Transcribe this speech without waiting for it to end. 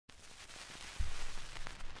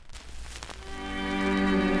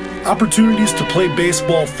Opportunities to play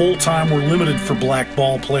baseball full-time were limited for black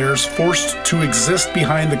ball players forced to exist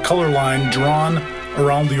behind the color line drawn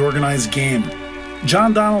around the organized game.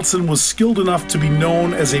 John Donaldson was skilled enough to be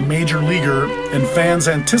known as a major leaguer, and fans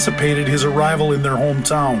anticipated his arrival in their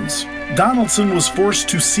hometowns. Donaldson was forced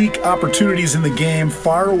to seek opportunities in the game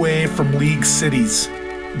far away from league cities.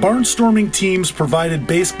 Barnstorming teams provided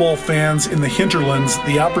baseball fans in the hinterlands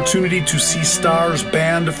the opportunity to see stars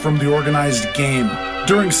banned from the organized game.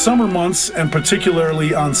 During summer months, and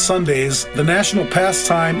particularly on Sundays, the national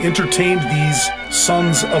pastime entertained these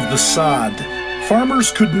sons of the sod.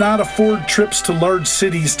 Farmers could not afford trips to large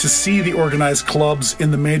cities to see the organized clubs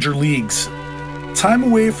in the major leagues. Time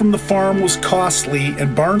away from the farm was costly,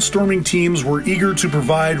 and barnstorming teams were eager to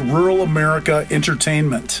provide rural America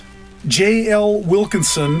entertainment. J.L.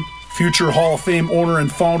 Wilkinson, future Hall of Fame owner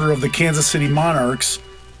and founder of the Kansas City Monarchs,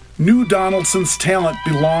 knew Donaldson's talent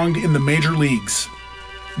belonged in the major leagues.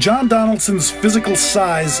 John Donaldson's physical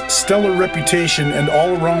size, stellar reputation, and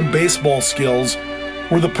all-around baseball skills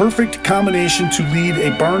were the perfect combination to lead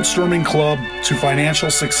a barnstorming club to financial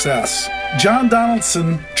success. John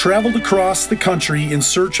Donaldson traveled across the country in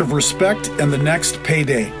search of respect and the next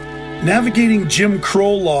payday. Navigating Jim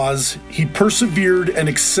Crow laws, he persevered and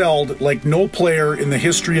excelled like no player in the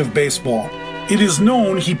history of baseball. It is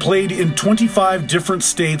known he played in 25 different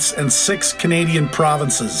states and 6 Canadian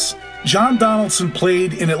provinces. John Donaldson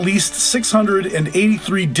played in at least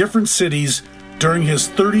 683 different cities during his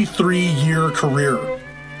 33-year career.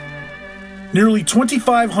 Nearly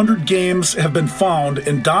 2,500 games have been found,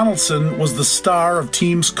 and Donaldson was the star of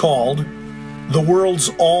teams called the World's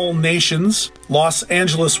All Nations, Los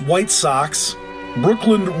Angeles White Sox,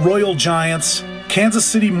 Brooklyn Royal Giants, Kansas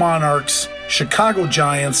City Monarchs, Chicago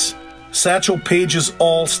Giants, Satchel Paige's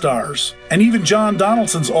All-Stars, and even John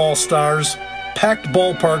Donaldson's All-Stars packed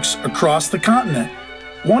ballparks across the continent.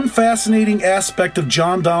 One fascinating aspect of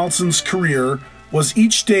John Donaldson's career was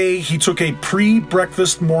each day he took a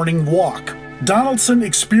pre-breakfast morning walk. Donaldson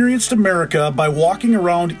experienced America by walking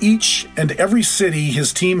around each and every city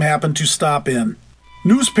his team happened to stop in.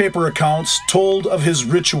 Newspaper accounts told of his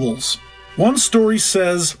rituals. One story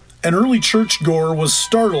says an early churchgoer was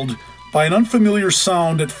startled by an unfamiliar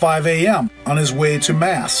sound at 5 a.m. on his way to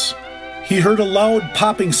Mass. He heard a loud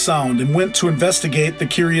popping sound and went to investigate the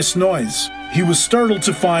curious noise. He was startled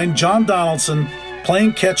to find John Donaldson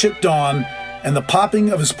playing catch at dawn, and the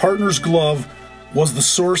popping of his partner's glove was the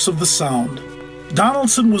source of the sound.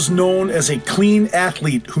 Donaldson was known as a clean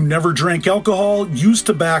athlete who never drank alcohol, used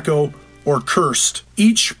tobacco, or cursed.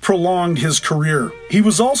 Each prolonged his career. He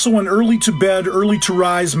was also an early-to-bed,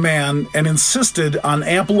 early-to-rise man and insisted on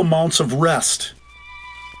ample amounts of rest.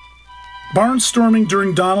 Barnstorming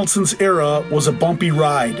during Donaldson's era was a bumpy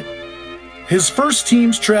ride. His first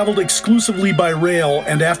teams traveled exclusively by rail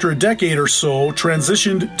and after a decade or so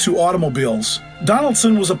transitioned to automobiles.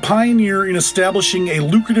 Donaldson was a pioneer in establishing a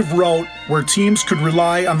lucrative route where teams could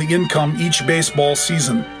rely on the income each baseball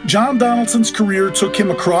season. John Donaldson's career took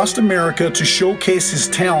him across America to showcase his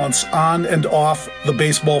talents on and off the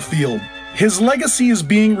baseball field. His legacy is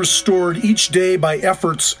being restored each day by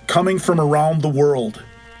efforts coming from around the world.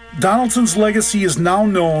 Donaldson's legacy is now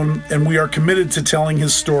known, and we are committed to telling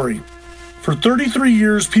his story. For 33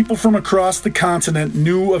 years, people from across the continent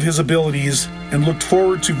knew of his abilities and looked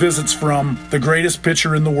forward to visits from the greatest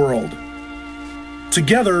pitcher in the world.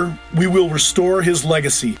 Together, we will restore his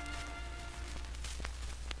legacy.